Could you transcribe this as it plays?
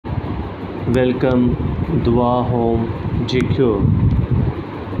Welcome, Dua Home GQ.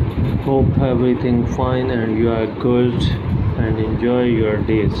 Hope everything fine and you are good and enjoy your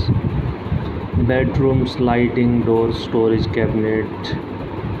days. Bedroom sliding door storage cabinet,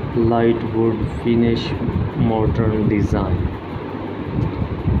 light wood finish, modern design.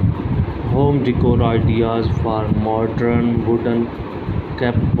 Home decor ideas for modern wooden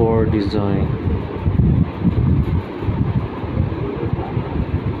cupboard design.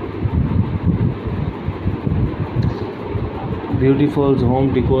 Beautiful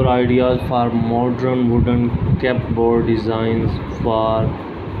home decor ideas for modern wooden cupboard designs for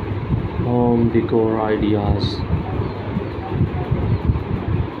home decor ideas.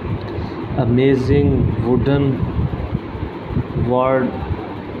 Amazing wooden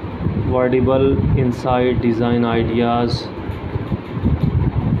wardable inside design ideas.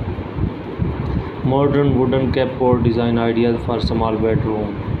 Modern wooden cupboard design ideas for small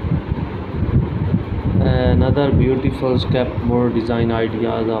bedroom. Another beautiful cupboard design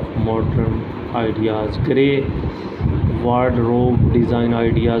ideas of modern ideas. Grey wardrobe design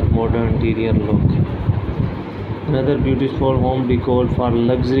ideas, modern interior look. Another beautiful home decor for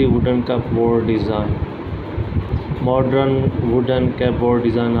luxury wooden cupboard design. Modern wooden cupboard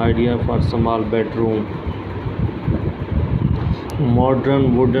design idea for small bedroom.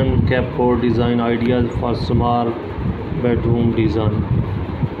 Modern wooden cupboard design ideas for small bedroom design.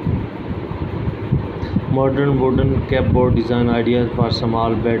 Modern wooden cupboard design ideas for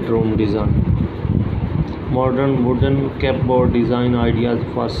small bedroom design. Modern wooden cupboard design ideas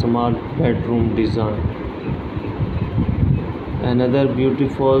for small bedroom design. Another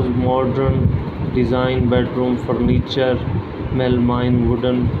beautiful modern design bedroom furniture, melamine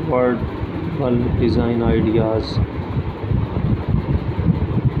wooden wall design ideas.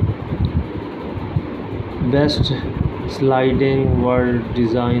 Best sliding wall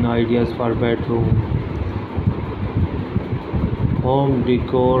design ideas for bedroom. Home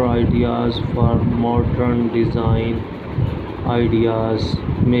decor ideas for modern design ideas,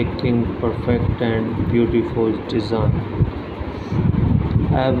 making perfect and beautiful design.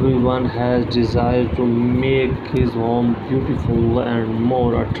 Everyone has desire to make his home beautiful and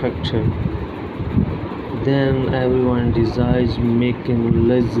more attractive. Then everyone desires making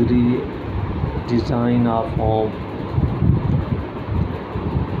luxury design of home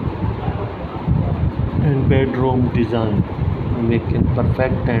and bedroom design, making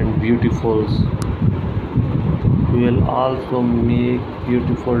perfect and beautiful. We will also make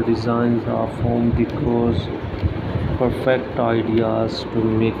beautiful designs of home decors, perfect ideas to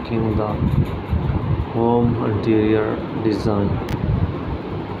making the home interior design.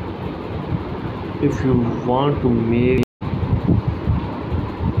 If you want to make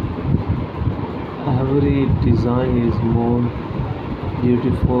every design is more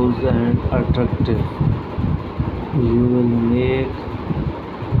beautiful and attractive, you will make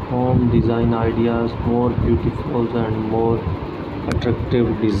home design ideas more beautiful and more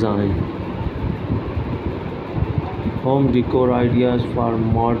attractive design. Home decor ideas for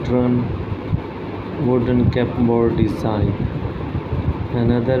modern wooden cupboard design.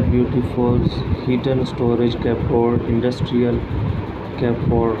 Another beautiful hidden storage cupboard, industrial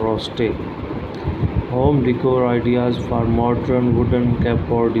cupboard rustic. Home decor ideas for modern wooden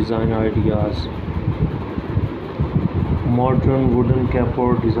cupboard design ideas. Modern wooden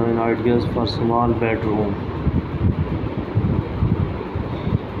cupboard design ideas for small bedroom.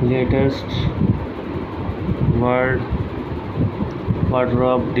 Latest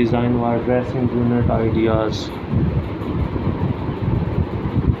wardrobe design for dressing unit ideas.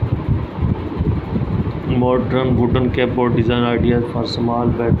 Modern wooden cupboard design ideas for small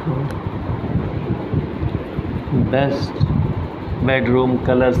bedroom. Best bedroom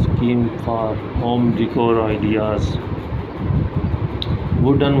color scheme for home decor ideas.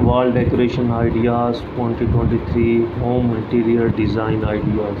 Wooden wall decoration ideas 2023 home interior design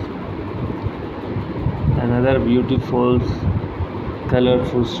ideas. Another beautiful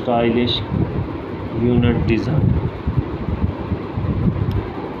colorful stylish unit design.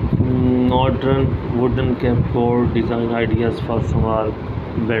 Modern wooden cupboard design ideas for small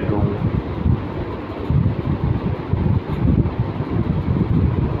bedroom.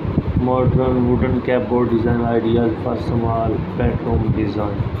 Modern wooden cupboard design ideas for small bedroom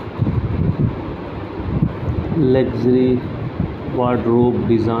design. Luxury wardrobe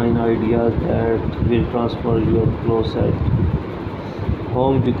design ideas that will transfer your closet.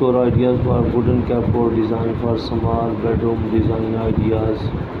 Home decor ideas for wooden cupboard design for small bedroom design ideas.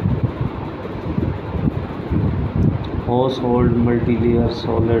 Household multi-layer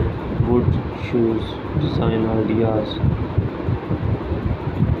solid wood shoes design ideas.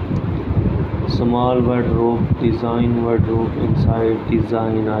 Small wardrobe design, wardrobe inside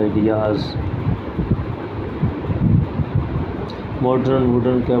design ideas. Modern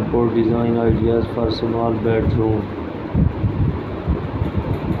wooden cupboard design ideas for small bedroom.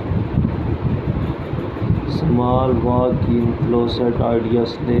 Small walk-in closet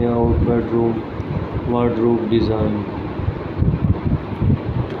ideas, layout, bedroom, wardrobe design.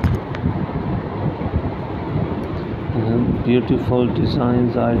 Beautiful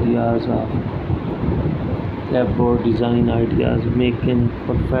designs ideas of cupboard design ideas, making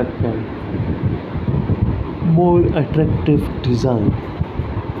perfect and more attractive design.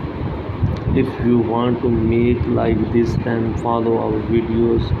 If you want to make like this, then follow our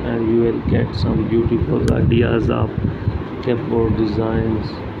videos and you will get some beautiful ideas of cupboard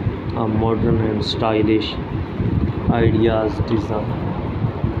designs, modern and stylish ideas design,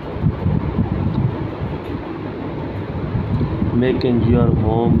 making your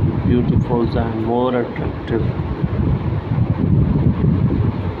home beautiful and more attractive.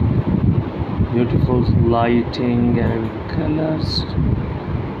 Beautiful lighting and colors,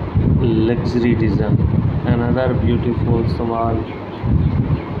 luxury design. Another beautiful small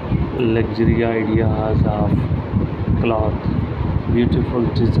luxury ideas of cloth, beautiful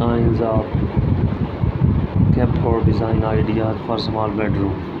designs of cupboard design ideas for small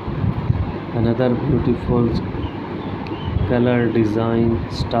bedroom. Another beautiful color design,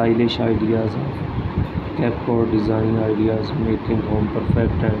 stylish ideas of cupboard design ideas, making home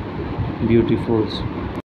perfect and beautiful.